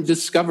haven't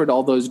discovered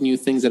all those new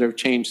things that have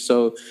changed.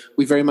 So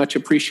we very much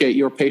appreciate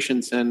your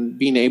patience and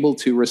being able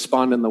to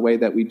respond in the way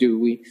that we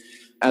do.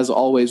 As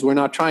always, we're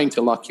not trying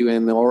to lock you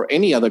in, or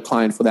any other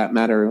client for that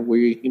matter.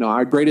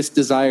 Our greatest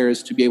desire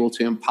is to be able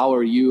to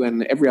empower you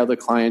and every other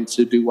client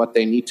to do what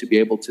they need to be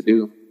able to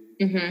do.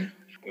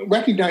 Mm-hmm.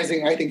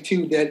 Recognizing, I think,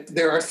 too, that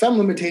there are some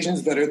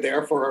limitations that are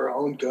there for our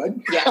own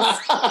good.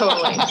 Yes,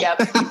 totally. Yep.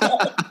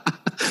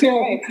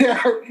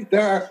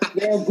 There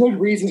are good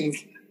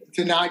reasons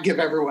to not give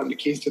everyone the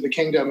keys to the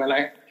kingdom,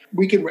 and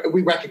we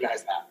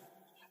recognize that.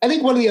 I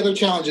think one of the other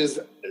challenges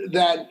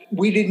that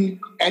we didn't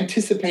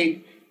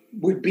anticipate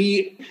would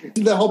be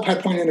the whole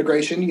pet point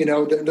integration.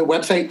 The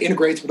website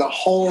integrates with a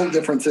whole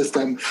different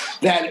system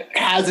that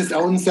has its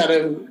own set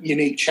of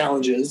unique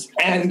challenges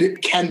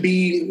and can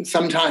be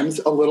sometimes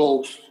a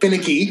little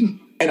finicky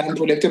and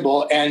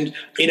unpredictable. And,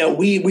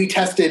 we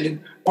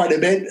tested quite a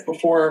bit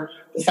before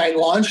the site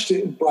launched,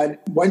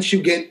 but once you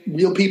get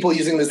real people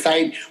using the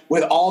site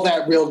with all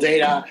that real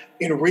data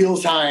in real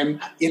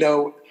time,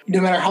 no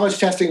matter how much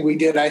testing we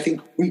did, I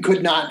think we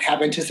could not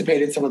have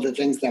anticipated some of the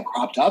things that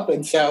cropped up.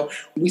 And so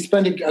we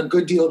spent a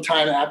good deal of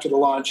time after the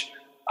launch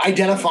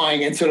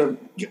identifying and sort of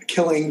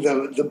killing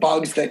the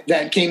bugs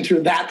that came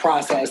through that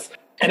process.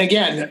 And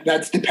again,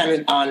 that's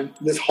dependent on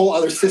this whole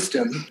other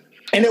system.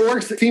 And it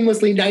works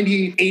seamlessly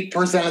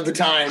 98% of the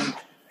time.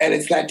 And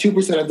it's that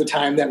 2% of the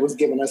time that was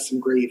giving us some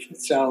grief.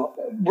 So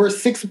we're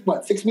 6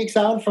 weeks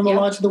out from the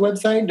launch of the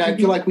website. And I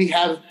feel like we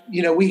have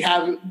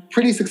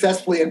pretty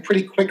successfully and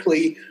pretty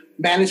quickly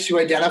managed to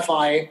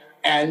identify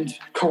and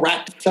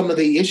correct some of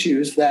the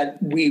issues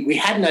that we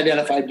hadn't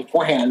identified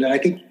beforehand. And I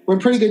think we're in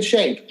pretty good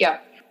shape. Yeah.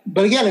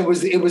 But again, it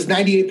was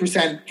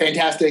 98%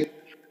 fantastic.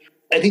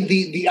 I think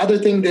the other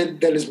thing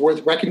that is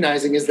worth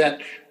recognizing is that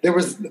there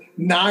was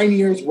 9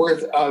 years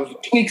worth of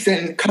tweaks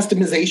and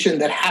customization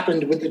that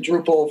happened with the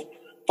Drupal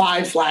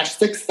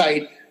 5/6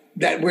 site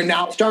that we're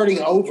now starting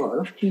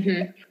over,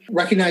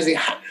 recognizing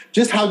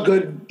just how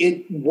good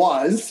it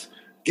was,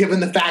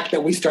 given the fact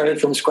that we started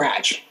from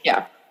scratch.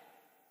 Yeah.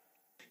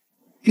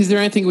 Is there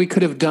anything we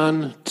could have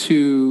done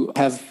to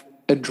have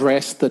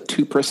addressed the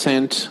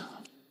 2%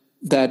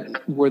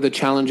 that were the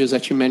challenges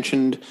that you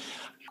mentioned?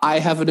 I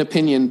have an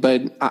opinion,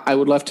 but I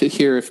would love to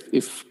hear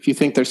if you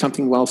think there's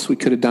something else we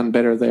could have done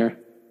better there.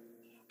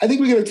 I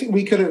think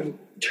we could have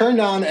turned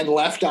on and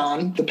left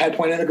on the pet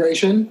point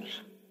integration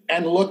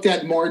and looked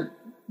at more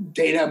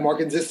data more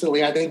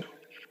consistently. I think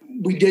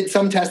we did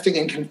some testing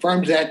and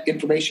confirmed that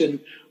information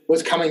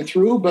was coming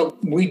through,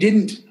 but we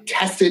didn't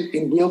test it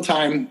in real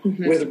time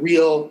with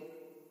real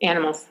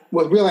animals.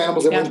 With real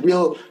animals and with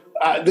real,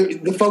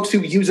 the folks who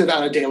use it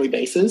on a daily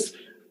basis,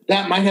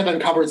 that might have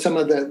uncovered some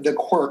of the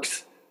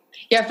quirks.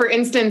 Yeah, for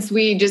instance,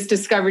 we just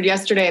discovered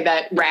yesterday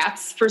that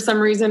rats, for some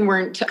reason,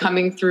 weren't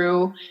coming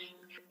through.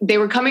 They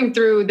were coming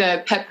through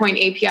the PetPoint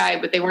API,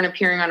 but they weren't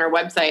appearing on our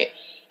website.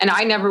 And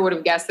I never would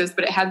have guessed this,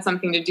 but it had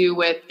something to do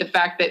with the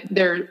fact that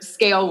their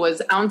scale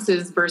was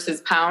ounces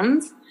versus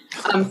pounds.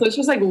 So it's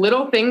just like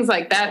little things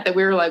like that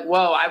we were like,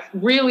 whoa,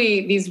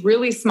 these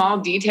really small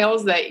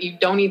details that you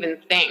don't even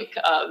think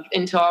of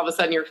until all of a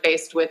sudden you're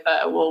faced with,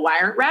 why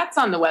aren't rats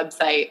on the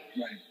website?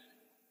 Right.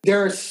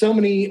 There are so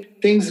many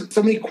things,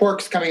 so many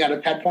quirks coming out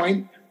of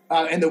PetPoint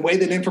and the way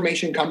that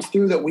information comes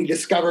through that we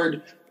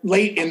discovered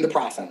late in the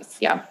process.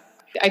 Yeah.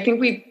 I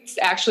think we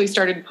actually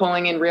started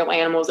pulling in real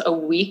animals a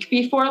week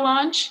before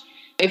launch.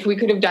 If we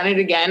could have done it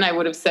again, I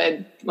would have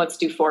said, let's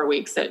do 4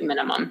 weeks at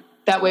minimum.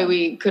 That way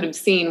we could have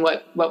seen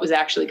what was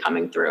actually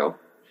coming through.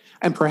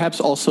 And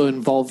perhaps also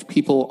involve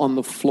people on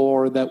the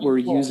floor that were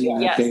using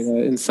that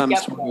data in some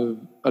sort of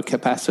a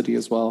capacity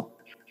as well.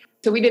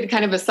 So we did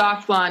kind of a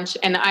soft launch,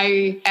 and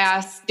I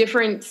asked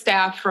different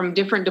staff from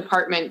different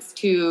departments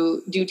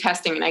to do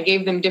testing, and I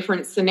gave them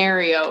different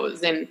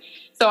scenarios. And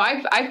so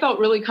I felt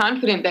really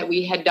confident that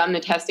we had done the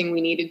testing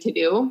we needed to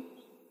do.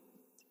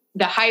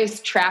 The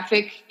highest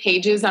traffic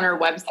pages on our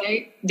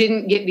website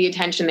didn't get the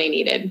attention they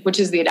needed, which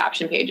is the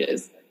adoption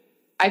pages.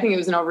 I think it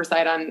was an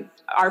oversight on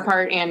our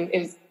part, and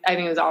I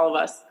think it was all of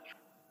us.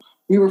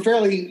 We were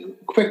fairly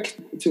quick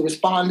to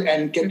respond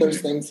and get those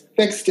things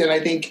fixed. And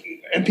I think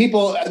the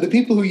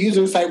people who use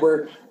our site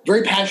were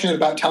very passionate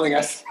about telling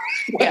us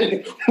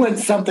when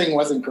something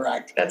wasn't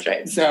correct. That's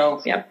right.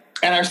 So,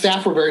 and our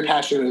staff were very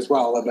passionate as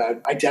well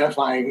about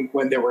identifying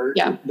when there were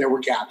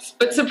gaps.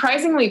 But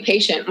surprisingly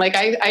patient. Like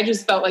I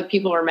just felt like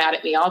people were mad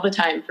at me all the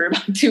time for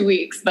about 2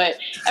 weeks, but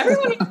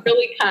everyone was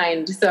really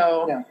kind.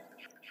 So. Yeah.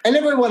 And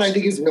everyone, I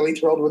think, is really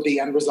thrilled with the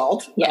end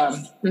result.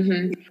 Yes.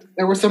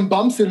 There were some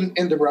bumps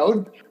in the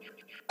road.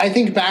 I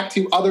think back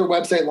to other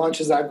website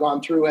launches I've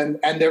gone through, and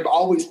there have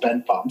always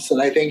been bumps. And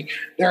I think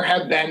there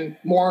have been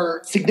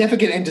more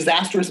significant and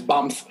disastrous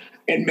bumps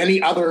in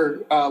many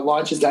other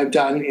launches I've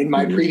done in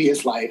my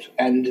previous life.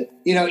 And,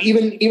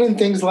 even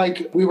things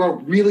like we were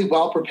really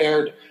well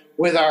prepared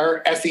with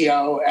our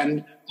SEO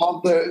and all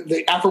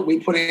the effort we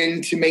put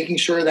into making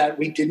sure that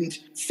we didn't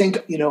sync,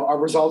 our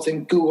results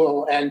in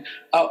Google, and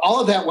all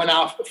of that went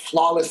off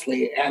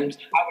flawlessly. And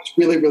I was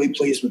really, really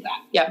pleased with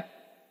that. Yeah.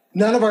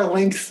 None of our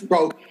links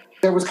broke.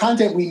 There was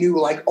content we knew,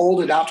 like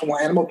old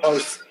adoptable animal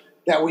posts,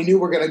 that we knew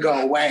were going to go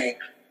away.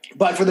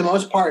 But for the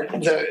most part,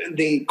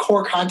 the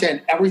core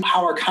content,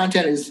 how our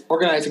content is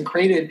organized and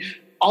created,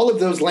 all of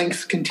those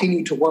links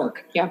continue to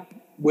work. Yeah.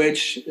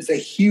 Which is a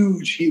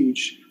huge,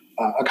 huge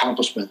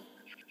accomplishment.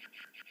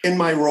 In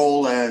my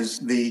role as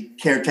the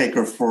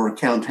caretaker for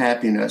account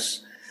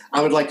happiness,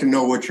 I would like to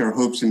know what your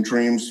hopes and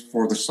dreams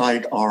for the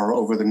site are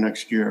over the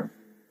next year.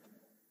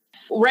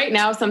 Right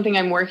now, something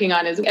I'm working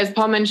on is, as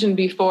Paul mentioned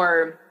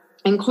before,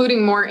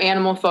 including more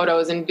animal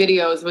photos and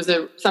videos was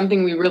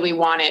something we really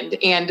wanted.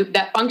 And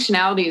that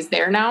functionality is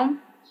there now.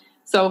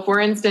 So for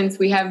instance,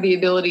 we have the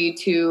ability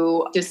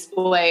to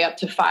display up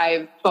to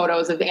 5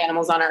 photos of the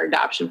animals on our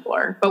adoption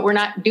floor, but we're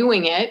not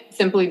doing it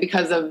simply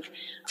because of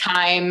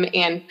time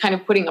and kind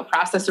of putting a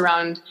process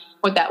around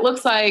what that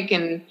looks like.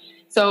 And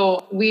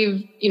so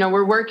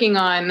we're working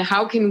on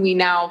how can we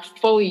now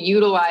fully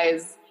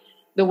utilize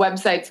the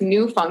website's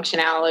new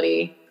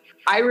functionality.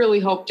 I really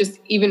hope just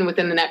even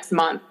within the next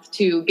month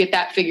to get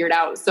that figured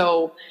out.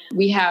 So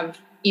we have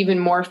even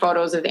more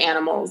photos of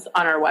animals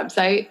on our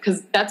website,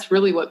 because that's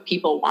really what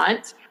people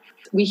want.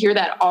 We hear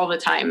that all the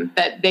time,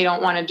 that they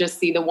don't want to just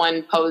see the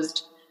one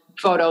posed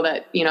photo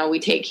that, we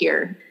take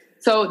here.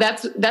 So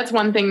that's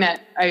one thing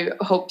that I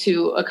hope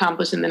to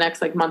accomplish in the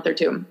next month or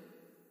two.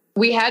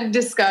 We had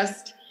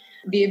discussed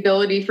the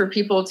ability for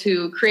people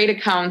to create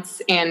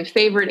accounts and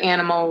favorite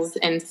animals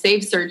and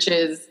save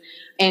searches.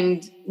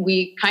 And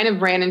we kind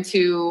of ran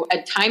into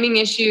a timing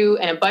issue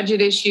and a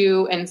budget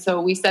issue. And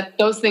so we set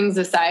those things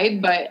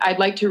aside, but I'd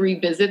like to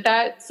revisit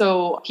that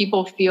so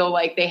people feel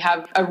like they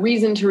have a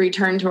reason to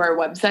return to our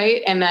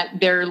website and that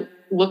they're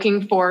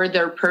looking for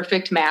their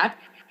perfect match,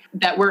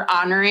 that we're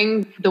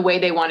honoring the way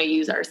they want to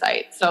use our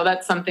site. So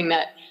that's something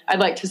that I'd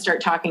like to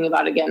start talking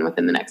about again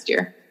within the next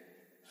year.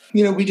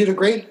 We did a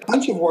great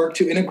bunch of work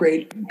to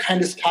integrate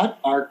Kindest Cut,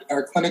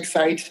 our clinic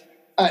site,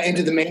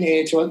 into the main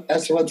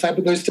AHS website,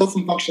 but there's still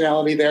some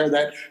functionality there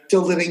that's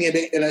still living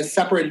in a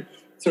separate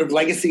sort of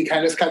legacy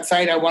Kindest Cut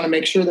site. I want to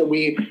make sure that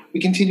we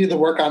continue to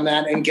work on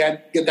that and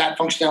get that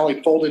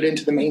functionality folded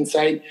into the main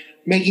site.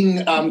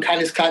 Making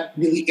Kindest Cut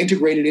really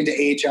integrated into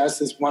AHS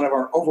is one of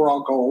our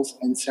overall goals.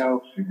 And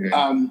so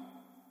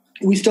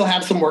we still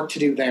have some work to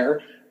do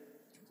there.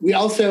 We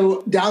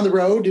also, down the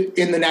road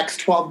in the next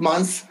 12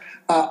 months,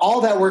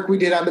 all that work we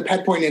did on the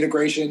PetPoint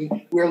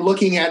integration, we're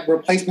looking at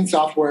replacement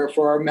software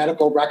for our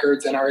medical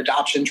records and our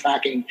adoption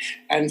tracking.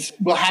 And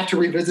we'll have to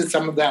revisit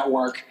some of that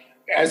work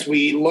as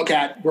we look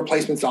at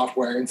replacement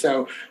software. And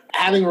so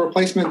having a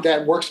replacement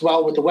that works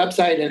well with the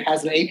website and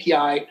has an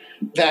API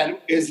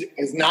that is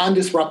as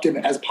non-disruptive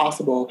as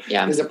possible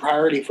is a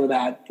priority for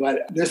that.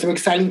 But there's some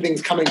exciting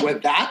things coming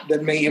with that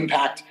may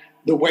impact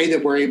the way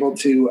that we're able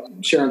to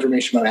share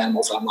information about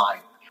animals online.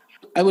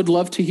 I would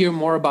love to hear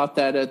more about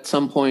that at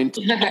some point,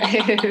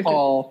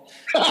 Paul.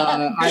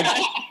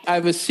 I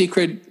have a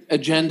secret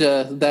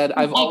agenda that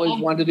I've always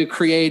wanted to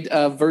create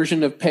a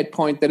version of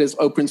PetPoint that is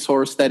open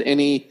source that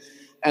any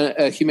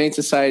humane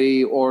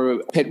society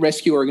or pet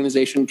rescue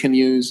organization can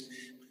use.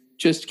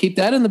 Just keep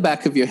that in the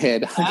back of your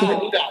head.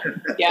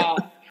 Yeah.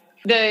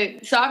 The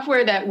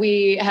software that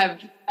we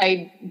have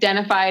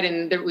identified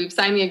and that we've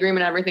signed the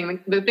agreement and everything,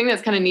 the thing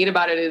that's kind of neat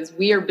about it is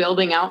we are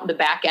building out the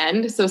back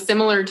end. So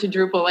similar to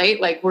Drupal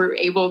 8, like we're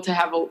able to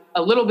have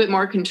a little bit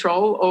more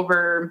control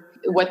over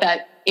what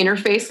that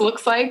interface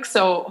looks like.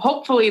 So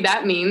hopefully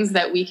that means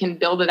that we can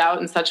build it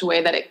out in such a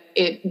way that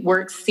it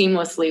works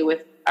seamlessly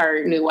with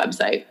our new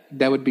website.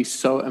 That would be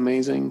so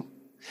amazing.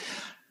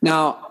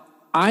 Now,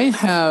 I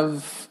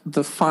have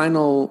the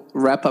final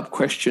wrap-up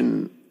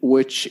question,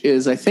 which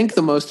is, I think,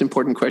 the most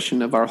important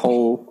question of our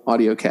whole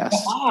audio cast.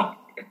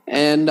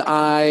 And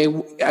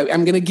I'm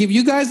going to give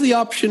you guys the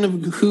option of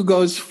who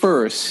goes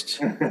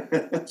first.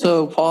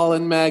 So, Paul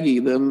and Maggie,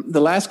 the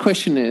last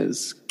question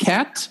is,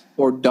 cat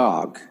or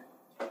dog?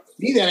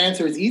 Me, that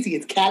answer is easy.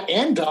 It's cat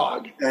and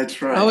dog. That's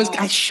right.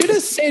 I should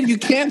have said you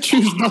can't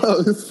choose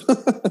both.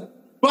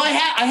 Well,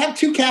 I have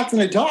 2 cats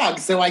and a dog,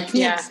 so I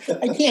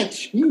can't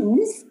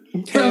choose.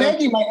 So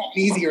Maggie might have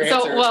an easier answer.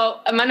 So,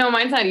 well, no,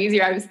 mine's not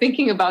easier. I was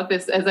thinking about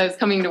this as I was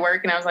coming to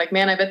work, and I was like,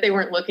 man, I bet they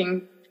weren't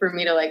looking for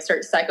me to like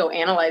start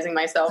psychoanalyzing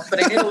myself,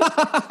 but I did.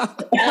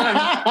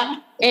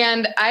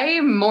 And I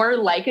am more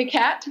like a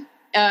cat.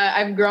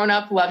 I've grown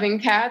up loving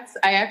cats.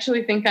 I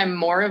actually think I'm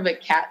more of a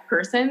cat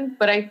person,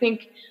 but I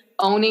think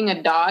owning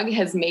a dog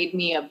has made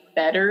me a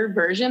better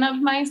version of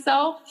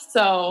myself.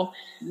 So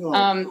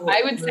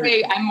I would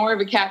say I'm more of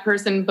a cat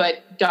person,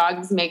 but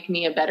dogs make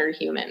me a better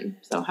human.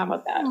 So how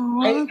about that?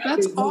 Oh,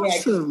 that's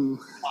awesome.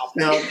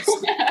 Now,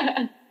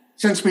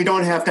 since we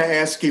don't have to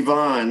ask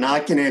Yvonne, I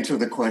can answer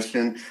the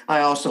question. We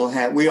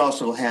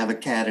also have a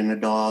cat and a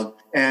dog.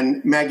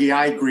 And Maggie,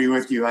 I agree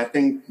with you. I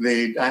think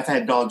I've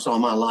had dogs all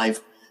my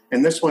life,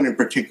 and this one in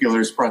particular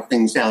has brought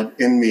things out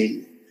in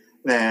me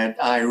that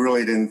I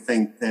really didn't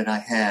think that I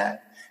had.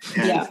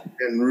 And it's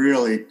been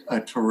really a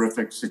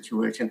terrific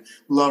situation.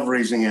 Love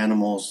raising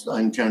animals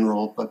in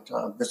general, but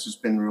this has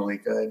been really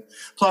good.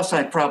 Plus,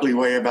 I'd probably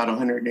weigh about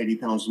 180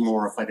 pounds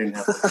more if I didn't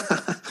have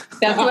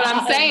That's what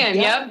I'm saying.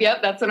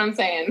 Yep, that's what I'm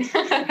saying.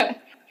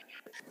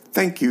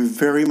 Thank you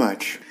very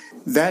much.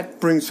 That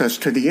brings us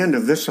to the end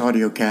of this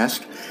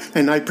audiocast,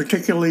 and I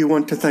particularly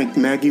want to thank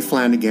Maggie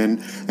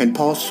Flanagan and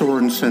Paul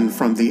Sorenson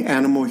from the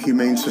Animal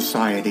Humane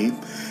Society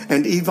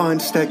and Yvonne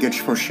Stegich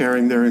for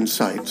sharing their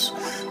insights.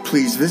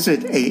 Please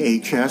visit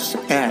AHS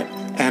at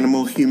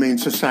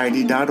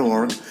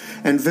animalhumanesociety.org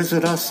and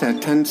visit us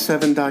at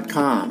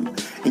TEN7.com.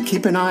 And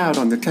keep an eye out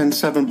on the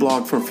TEN7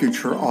 blog for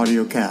future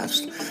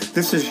audiocasts.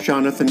 This is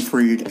Jonathan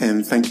Freed,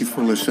 and thank you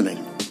for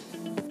listening.